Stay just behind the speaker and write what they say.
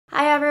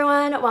Hi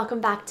everyone, welcome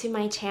back to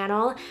my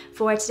channel.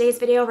 For today's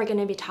video, we're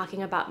going to be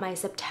talking about my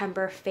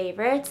September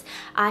favorites.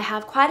 I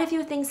have quite a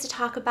few things to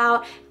talk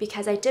about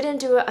because I didn't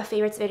do a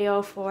favorites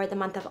video for the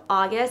month of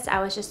August.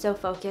 I was just so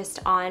focused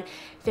on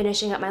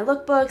finishing up my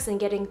lookbooks and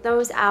getting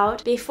those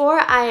out. Before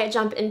I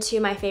jump into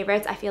my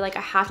favorites, I feel like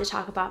I have to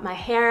talk about my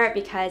hair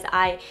because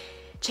I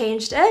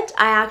changed it.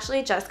 I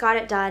actually just got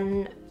it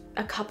done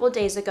a couple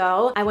days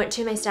ago. I went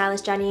to my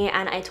stylist Jenny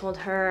and I told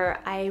her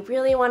I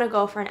really want to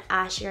go for an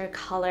ashier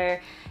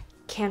color.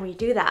 Can we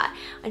do that?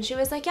 And she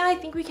was like, yeah, I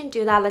think we can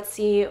do that. Let's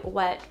see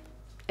what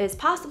is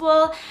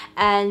possible.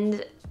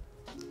 And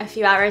a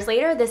few hours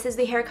later, this is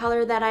the hair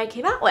color that I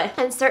came out with.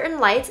 In certain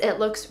lights, it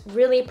looks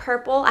really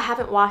purple. I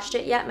haven't washed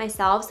it yet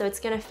myself, so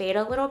it's gonna fade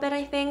a little bit,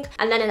 I think.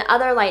 And then in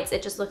other lights,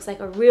 it just looks like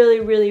a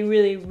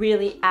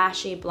really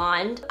ashy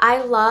blonde.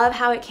 I love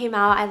how it came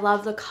out. I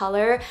love the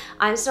color.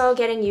 I'm still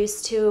getting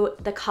used to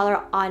the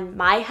color on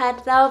my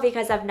head though,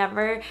 because I've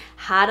never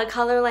had a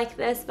color like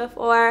this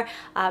before.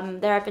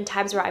 There have been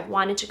times where I've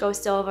wanted to go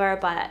silver,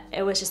 but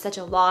it was just such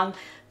a long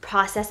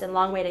process and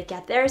long way to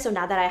get there. So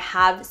now that I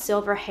have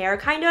silver hair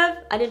kind of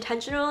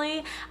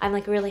unintentionally, I'm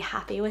like really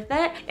happy with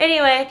it.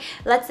 Anyway,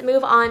 let's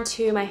move on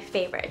to my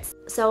favorites.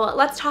 So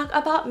let's talk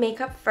about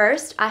makeup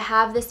first. I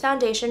have this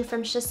foundation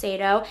from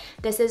Shiseido.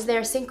 This is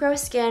their Synchro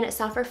Skin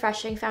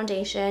Self-Refreshing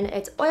Foundation.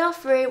 It's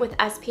oil-free with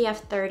SPF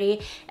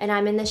 30 and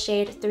I'm in the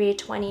shade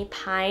 320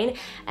 Pine.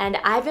 And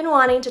I've been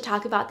wanting to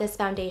talk about this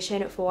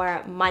foundation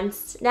for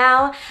months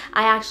now.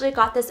 I actually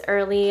got this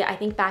early, I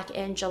think back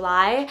in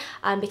July,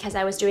 because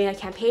I was doing a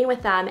campaign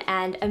with them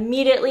and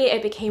immediately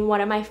it became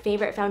one of my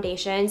favorite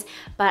foundations,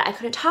 but I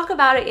couldn't talk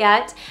about it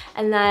yet.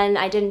 And then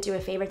I didn't do a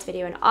favorites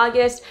video in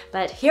August,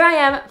 but here I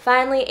am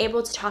finally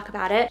able to talk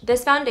about it.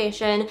 This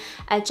foundation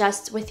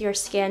adjusts with your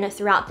skin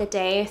throughout the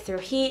day through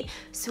heat,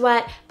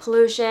 sweat,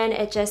 pollution.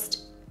 It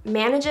just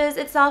manages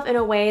itself in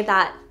a way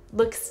that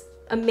looks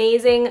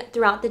amazing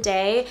throughout the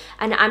day.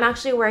 And I'm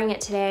actually wearing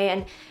it today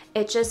and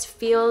it just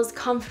feels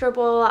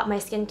comfortable. My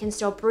skin can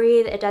still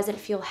breathe. It doesn't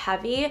feel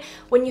heavy.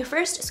 When you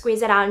first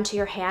squeeze it out into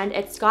your hand,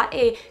 it's got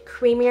a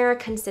creamier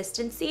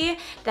consistency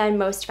than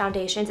most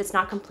foundations. It's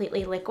not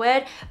completely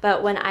liquid,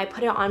 but when I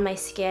put it on my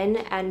skin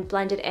and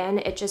blend it in,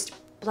 it just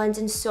blends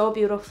in so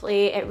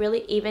beautifully. It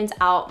really evens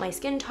out my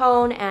skin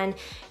tone and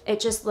it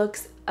just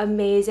looks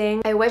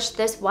amazing. I wish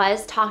this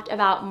was talked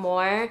about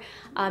more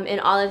in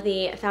all of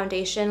the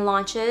foundation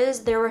launches.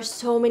 There were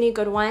so many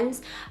good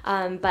ones,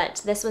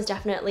 but this was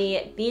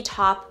definitely the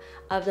top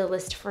of the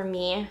list for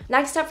me.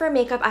 Next up for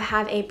makeup, I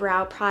have a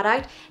brow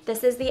product.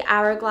 This is the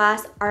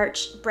Hourglass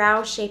Arch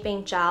Brow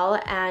Shaping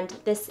Gel, and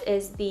this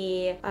is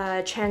the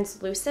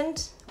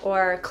translucent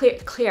or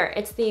clear.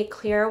 It's the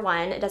clear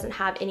one. It doesn't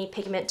have any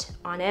pigment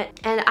on it.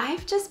 And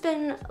I've just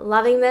been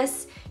loving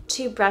this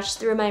to brush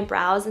through my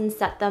brows and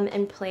set them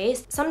in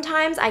place.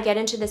 Sometimes I get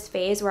into this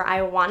phase where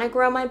I want to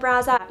grow my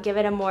brows out, give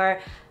it a more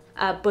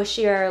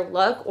bushier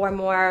look or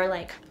more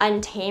like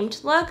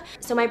untamed look.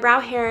 So my brow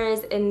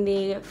hairs in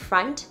the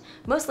front,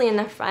 mostly in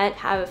the front,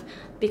 have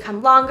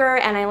become longer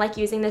and I like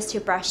using this to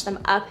brush them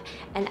up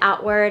and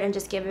outward and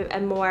just give it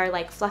a more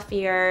like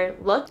fluffier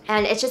look.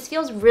 And it just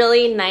feels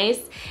really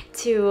nice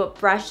to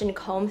brush and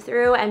comb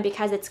through, and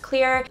because it's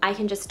clear, I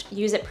can just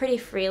use it pretty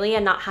freely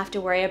and not have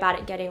to worry about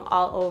it getting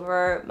all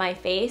over my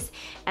face.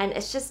 And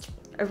it's just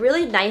a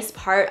really nice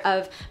part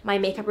of my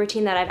makeup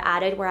routine that I've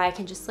added where I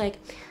can just like,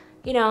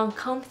 you know,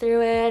 comb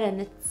through it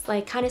and it's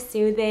like kind of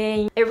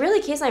soothing. It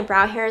really keeps my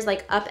brow hairs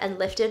like up and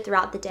lifted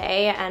throughout the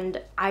day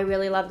and I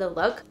really love the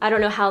look. I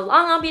don't know how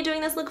long I'll be doing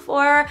this look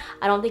for.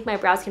 I don't think my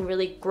brows can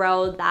really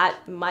grow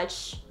that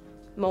much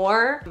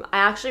more. I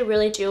actually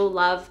really do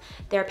love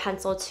their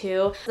pencil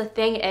too. The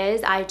thing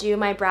is, I do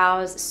my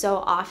brows so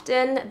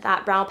often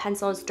that brow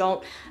pencils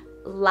don't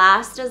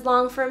last as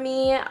long for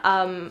me,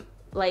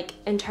 like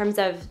in terms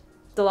of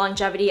the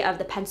longevity of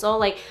the pencil.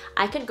 Like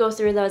I could go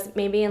through those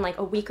maybe in like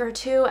a week or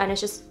two and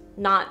it's just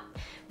not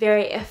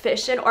very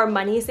efficient or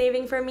money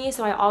saving for me,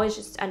 so I always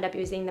just end up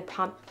using the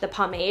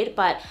pomade.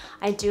 But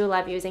I do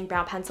love using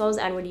brow pencils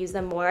and would use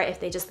them more if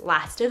they just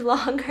lasted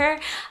longer.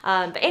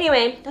 But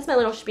anyway, that's my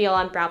little spiel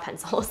on brow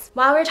pencils.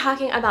 While we're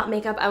talking about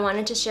makeup, I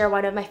wanted to share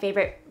one of my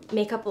favorite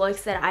makeup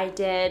looks that I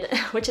did,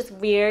 which is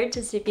weird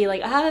just to be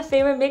like, I have a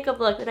favorite makeup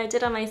look that I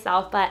did on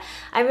myself, but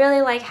I really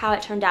like how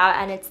it turned out,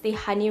 and it's the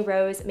Honey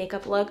Rose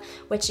makeup look,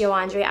 which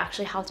Yoandre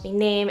actually helped me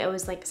name. It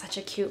was like such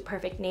a cute,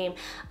 perfect name.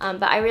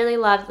 But I really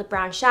love the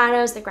brown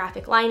shadows, the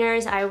graphic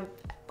liners.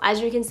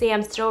 As you can see,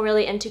 I'm still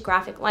really into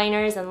graphic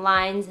liners and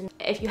lines, and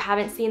if you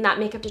haven't seen that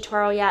makeup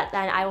tutorial yet,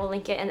 then I will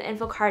link it in the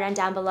info card and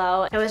down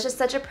below. It was just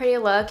such a pretty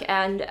look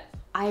and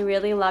I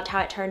really loved how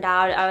it turned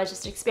out. I was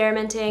just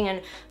experimenting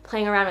and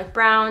playing around with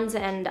browns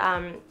and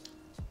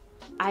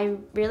I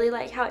really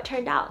like how it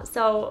turned out.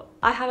 So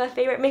I have a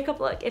favorite makeup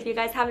look. If you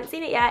guys haven't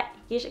seen it yet,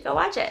 you should go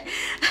watch it.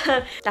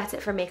 That's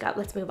it for makeup.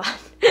 Let's move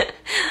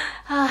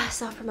on.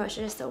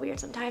 Self-promotion is so weird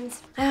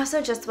sometimes. I also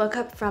just woke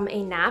up from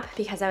a nap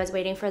because I was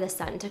waiting for the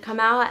sun to come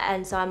out,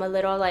 and so I'm a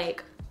little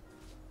like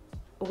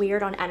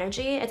weird on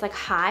energy. It's like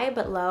high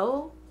but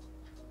low.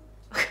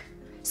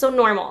 So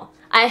normal.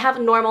 I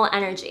have normal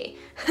energy.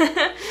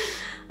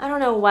 I don't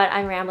know what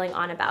I'm rambling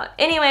on about.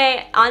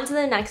 Anyway, on to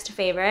the next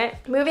favorite.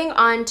 Moving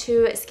on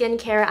to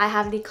skincare, I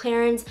have the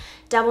Clarins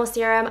Double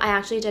Serum. I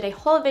actually did a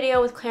whole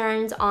video with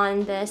Clarins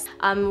on this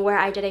where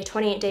I did a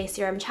 28-day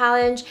serum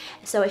challenge.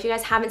 So if you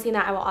guys haven't seen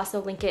that, I will also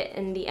link it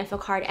in the info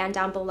card and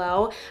down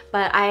below.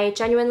 But I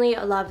genuinely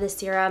love this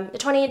serum. The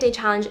 28-day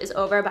challenge is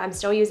over, but I'm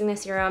still using the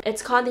serum.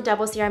 It's called the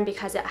Double Serum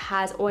because it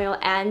has oil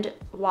and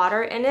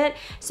water in it.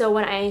 So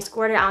when I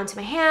squirt it onto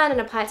my hand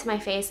and apply it to my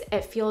face,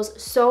 it feels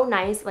so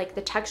nice. Like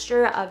the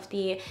texture of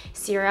the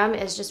serum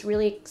is just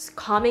really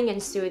calming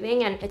and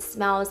soothing, and it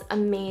smells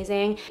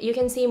amazing. You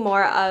can see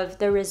more of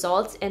the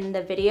results in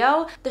the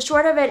video. The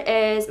short of it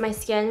is my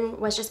skin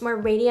was just more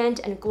radiant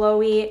and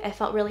glowy. I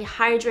felt really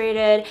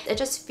hydrated. It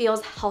just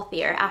feels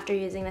healthier after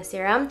using the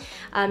serum.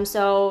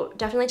 So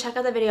definitely check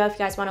out the video if you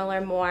guys want to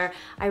learn more.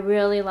 I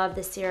really love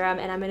this serum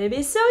and I'm gonna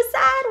be so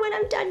sad when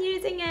I'm done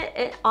using it.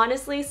 It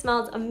honestly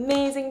smells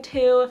amazing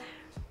too.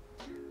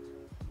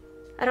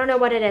 I don't know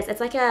what it is. It's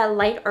like a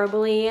light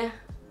herbally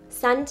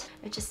scent.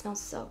 It just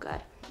smells so good.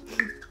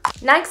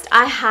 Next,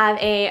 I have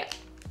a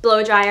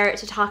blow dryer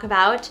to talk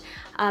about.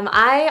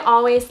 I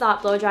always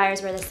thought blow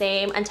dryers were the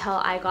same until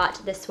I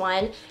got this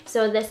one.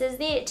 So this is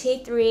the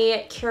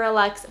T3 Cura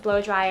Luxe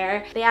blow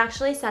dryer. They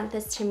actually sent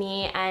this to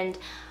me, and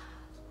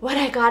when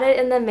I got it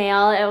in the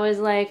mail, it was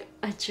like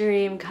a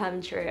dream come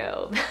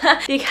true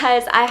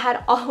because I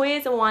had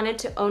always wanted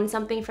to own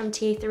something from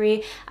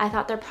T3. I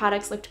thought their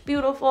products looked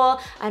beautiful.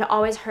 I'd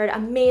always heard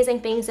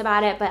amazing things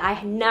about it, but I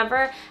had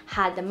never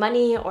had the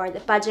money or the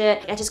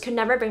budget. I just could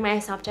never bring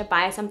myself to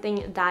buy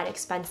something that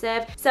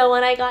expensive. So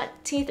when I got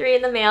T3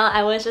 in the mail,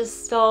 I was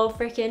just so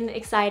freaking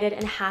excited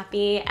and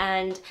happy,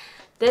 and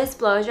this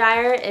blow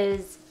dryer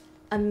is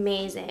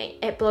amazing.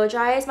 It blow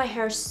dries my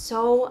hair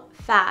so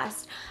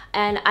fast,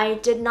 and I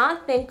did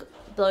not think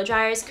blow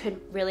dryers could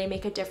really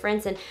make a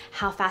difference in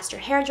how fast your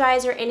hair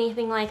dries or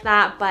anything like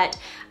that, but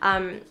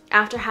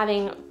after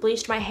having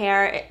bleached my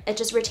hair, it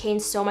just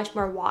retains so much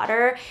more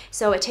water,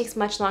 so it takes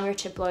much longer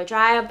to blow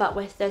dry. But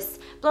with this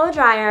blow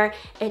dryer,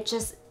 it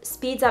just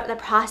speeds up the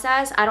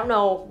process. I don't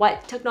know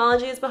what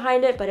technology is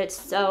behind it, but it's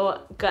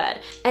so good.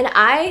 And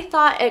I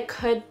thought it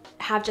could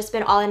have just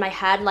been all in my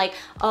head, like,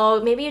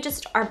 oh, maybe you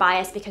just are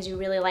biased because you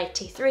really like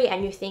T3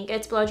 and you think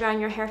it's blow drying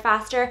your hair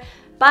faster.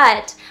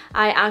 But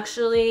I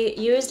actually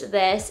used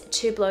this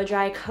to blow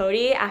dry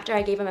Cody after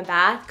I gave him a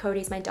bath.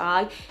 Cody's my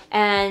dog,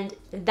 and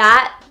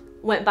that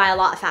went by a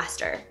lot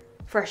faster,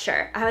 for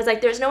sure. I was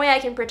like, there's no way I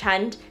can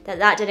pretend that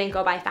that didn't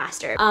go by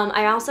faster.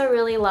 I also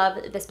really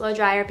love this blow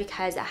dryer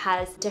because it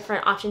has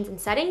different options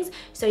and settings,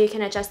 so you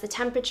can adjust the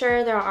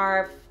temperature. There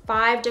are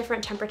 5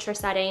 different temperature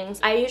settings.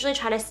 I usually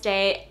try to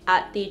stay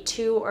at the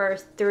 2 or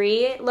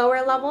 3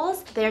 lower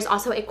levels. There's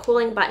also a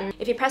cooling button.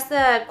 If you press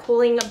the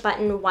cooling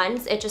button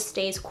once, it just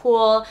stays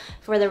cool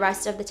for the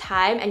rest of the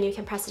time, and you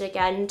can press it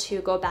again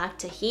to go back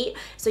to heat.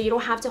 So you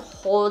don't have to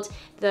hold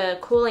the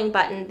cooling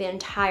button the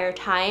entire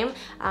time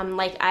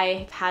like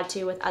I've had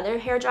to with other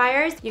hair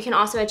dryers. You can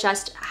also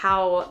adjust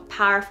how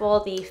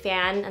powerful the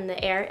fan and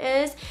the air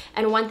is.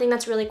 And one thing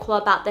that's really cool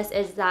about this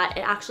is that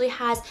it actually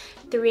has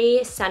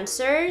 3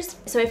 sensors.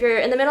 So if you're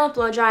in the middle of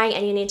blow drying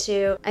and you need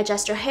to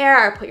adjust your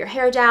hair or put your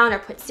hair down or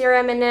put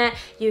serum in it,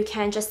 you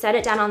can just set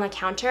it down on the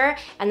counter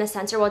and the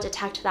sensor will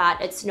detect that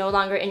it's no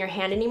longer in your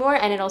hand anymore,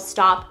 and it'll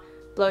stop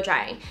blow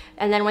drying.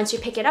 And then once you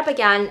pick it up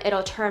again,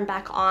 it'll turn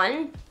back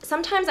on.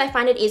 Sometimes I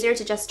find it easier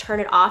to just turn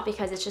it off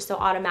because it's just so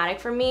automatic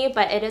for me,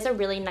 but it is a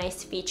really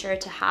nice feature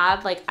to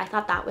have. Like, I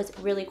thought that was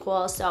really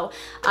cool. So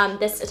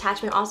this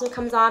attachment also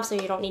comes off, so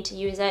you don't need to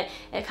use it.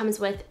 It comes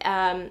with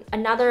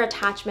another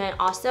attachment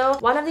also.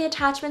 One of the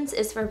attachments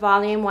is for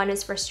volume, one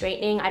is for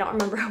straightening. I don't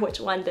remember which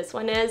one this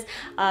one is.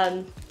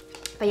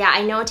 But yeah,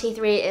 I know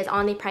T3 is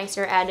on the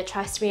pricier end,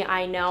 trust me,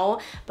 I know.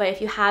 But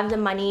if you have the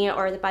money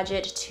or the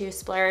budget to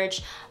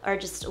splurge, or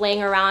just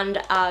laying around,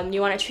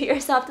 you want to treat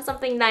yourself to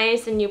something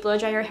nice and you blow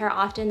dry your hair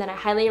often, then I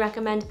highly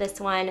recommend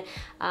this one.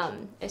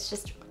 It's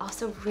just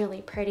also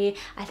really pretty.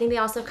 I think they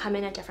also come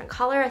in a different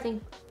color. I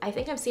think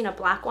I've seen a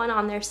black one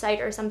on their site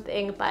or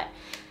something, but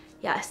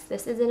yes,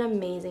 this is an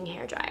amazing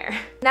hair dryer.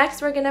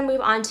 Next, we're gonna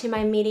move on to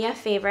my media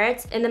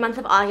favorites. In the month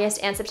of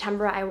August and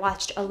September, I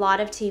watched a lot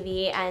of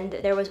TV, and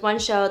there was one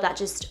show that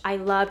I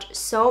loved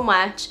so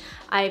much.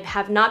 I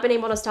have not been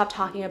able to stop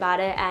talking about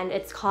it, and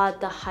it's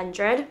called The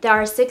 100. There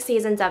are 6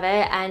 seasons of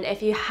it, and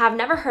if you have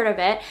never heard of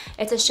it,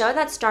 it's a show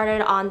that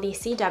started on the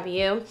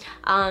CW,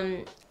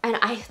 and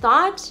I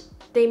thought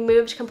they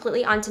moved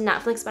completely onto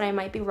Netflix, but I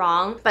might be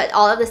wrong. But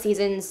all of the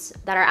seasons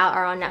that are out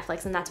are on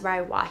Netflix, and that's where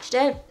I watched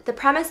it. The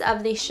premise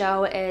of the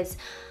show is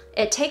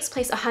it takes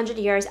place 100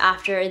 years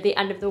after the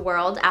end of the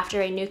world,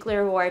 after a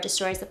nuclear war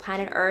destroys the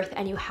planet Earth,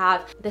 and you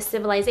have the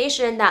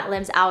civilization that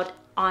lives out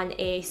on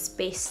a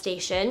space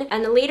station,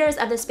 and the leaders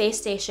of the space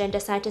station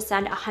decide to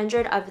send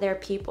 100 of their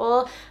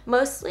people,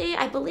 mostly,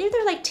 I believe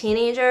they're like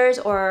teenagers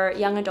or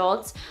young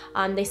adults.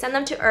 They send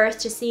them to Earth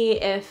to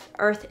see if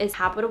Earth is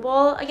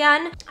habitable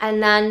again,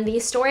 and then the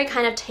story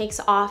kind of takes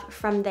off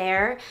from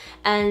there.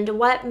 And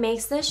what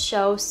makes this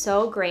show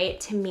so great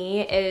to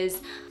me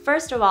is,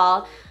 first of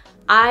all,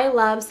 I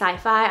love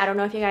sci-fi. I don't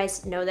know if you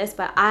guys know this,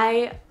 but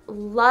I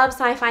love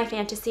sci-fi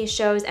fantasy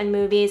shows and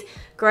movies.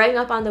 Growing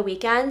up on the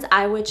weekends,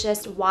 I would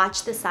just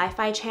watch the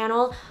Sci-Fi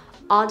Channel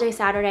all day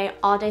Saturday,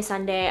 all day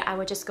Sunday. I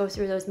would just go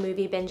through those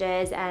movie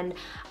binges, and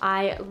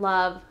I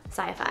love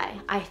sci-fi.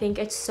 I think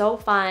it's so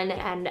fun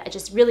and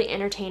just really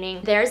entertaining.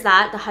 There's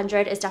that. The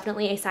 100 is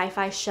definitely a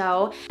sci-fi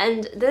show,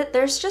 and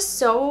there's just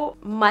so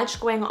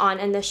much going on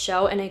in this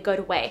show in a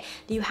good way.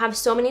 You have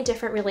so many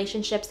different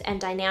relationships and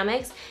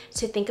dynamics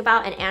to think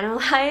about and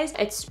analyze.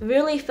 It's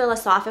really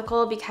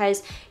philosophical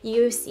because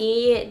you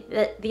see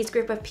that these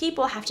group of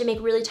people have to make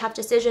really tough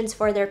decisions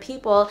for their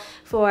people,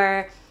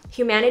 for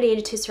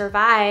humanity to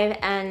survive,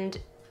 and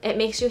it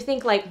makes you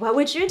think, like, what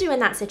would you do in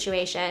that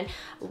situation?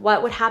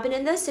 What would happen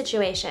in this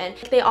situation?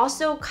 They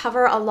also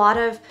cover a lot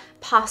of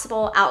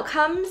possible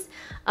outcomes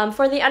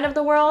for the end of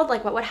the world,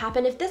 like what would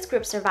happen if this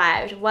group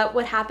survived? What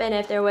would happen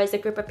if there was a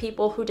group of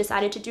people who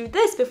decided to do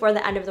this before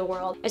the end of the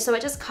world? And so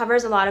it just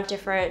covers a lot of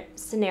different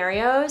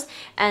scenarios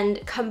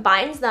and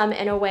combines them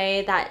in a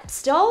way that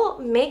still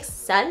makes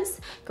sense.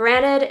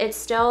 Granted, it's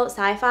still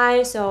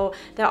sci-fi, so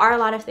there are a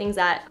lot of things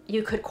that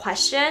you could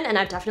question, and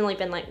I've definitely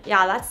been like,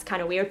 yeah, that's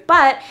kind of weird,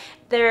 but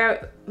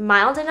they're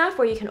mild enough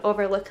where you can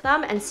overlook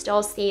them and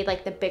still see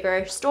like the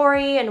bigger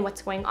story and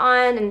what's going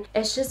on, and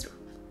it's just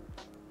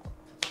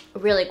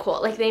really cool.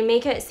 Like, they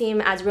make it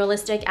seem as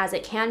realistic as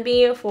it can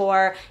be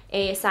for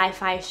a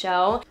sci-fi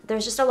show.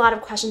 There's just a lot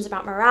of questions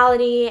about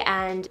morality,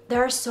 and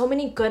there are so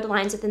many good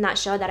lines within that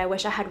show that I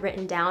wish I had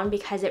written down,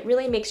 because it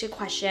really makes you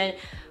question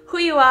who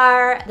you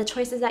are, the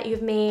choices that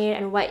you've made,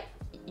 and what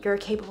you're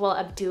capable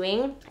of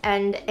doing.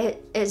 And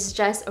it's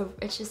just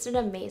an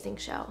amazing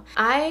show.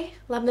 I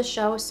love the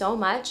show so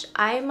much.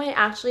 I might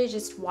actually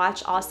just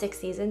watch all 6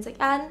 seasons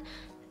again.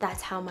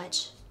 That's how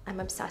much I'm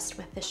obsessed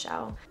with the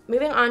show.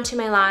 Moving on to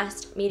my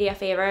last media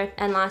favorite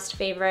and last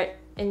favorite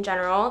in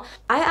general,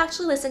 I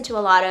actually listen to a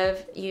lot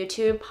of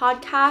YouTube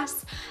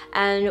podcasts,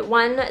 and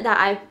one that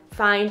I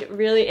find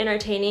really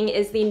entertaining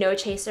is the No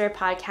Chaser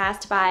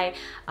podcast by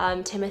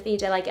Timothy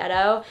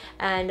DeLaGhetto,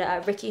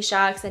 and Ricky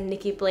Shucks and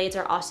Nikki Blades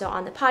are also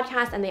on the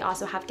podcast, and they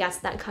also have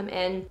guests that come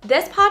in.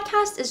 This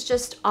podcast is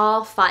just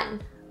all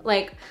fun.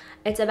 Like,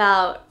 it's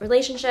about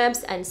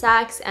relationships and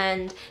sex,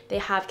 and they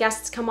have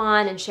guests come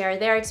on and share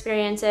their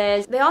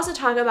experiences. They also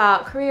talk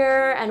about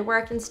career and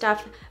work and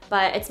stuff,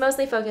 but it's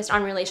mostly focused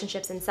on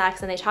relationships and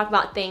sex, and they talk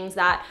about things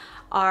that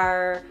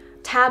are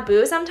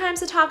taboo sometimes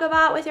to talk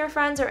about with your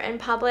friends or in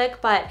public,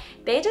 but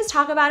they just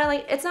talk about it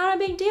like it's not a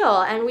big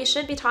deal, and we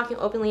should be talking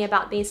openly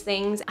about these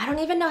things. I don't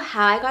even know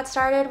how I got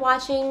started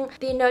watching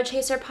the No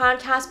Chaser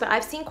podcast, but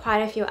I've seen quite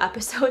a few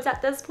episodes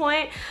at this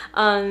point,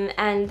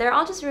 and they're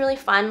all just really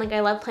fun. Like, I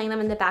love playing them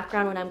in the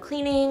background when I'm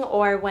cleaning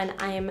or when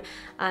I'm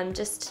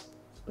just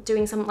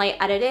doing some light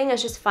editing.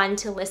 It's just fun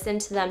to listen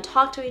to them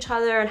talk to each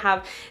other and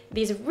have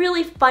these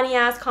really funny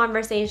ass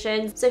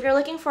conversations. So if you're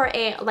looking for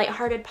a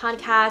lighthearted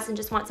podcast and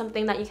just want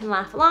something that you can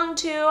laugh along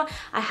to,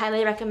 I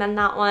highly recommend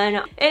that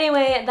one.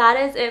 Anyway, that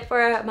is it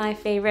for my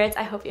favorites.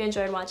 I hope you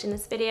enjoyed watching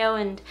this video,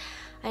 and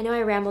I know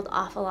I rambled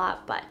off a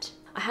lot, but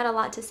I had a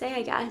lot to say,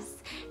 I guess.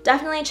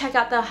 Definitely check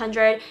out the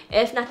 100.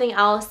 If nothing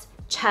else,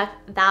 check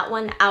that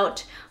one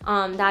out.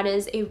 That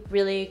is a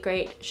really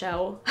great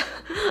show.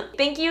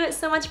 Thank you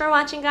so much for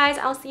watching, guys.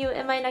 I'll see you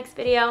in my next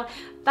video.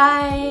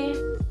 Bye!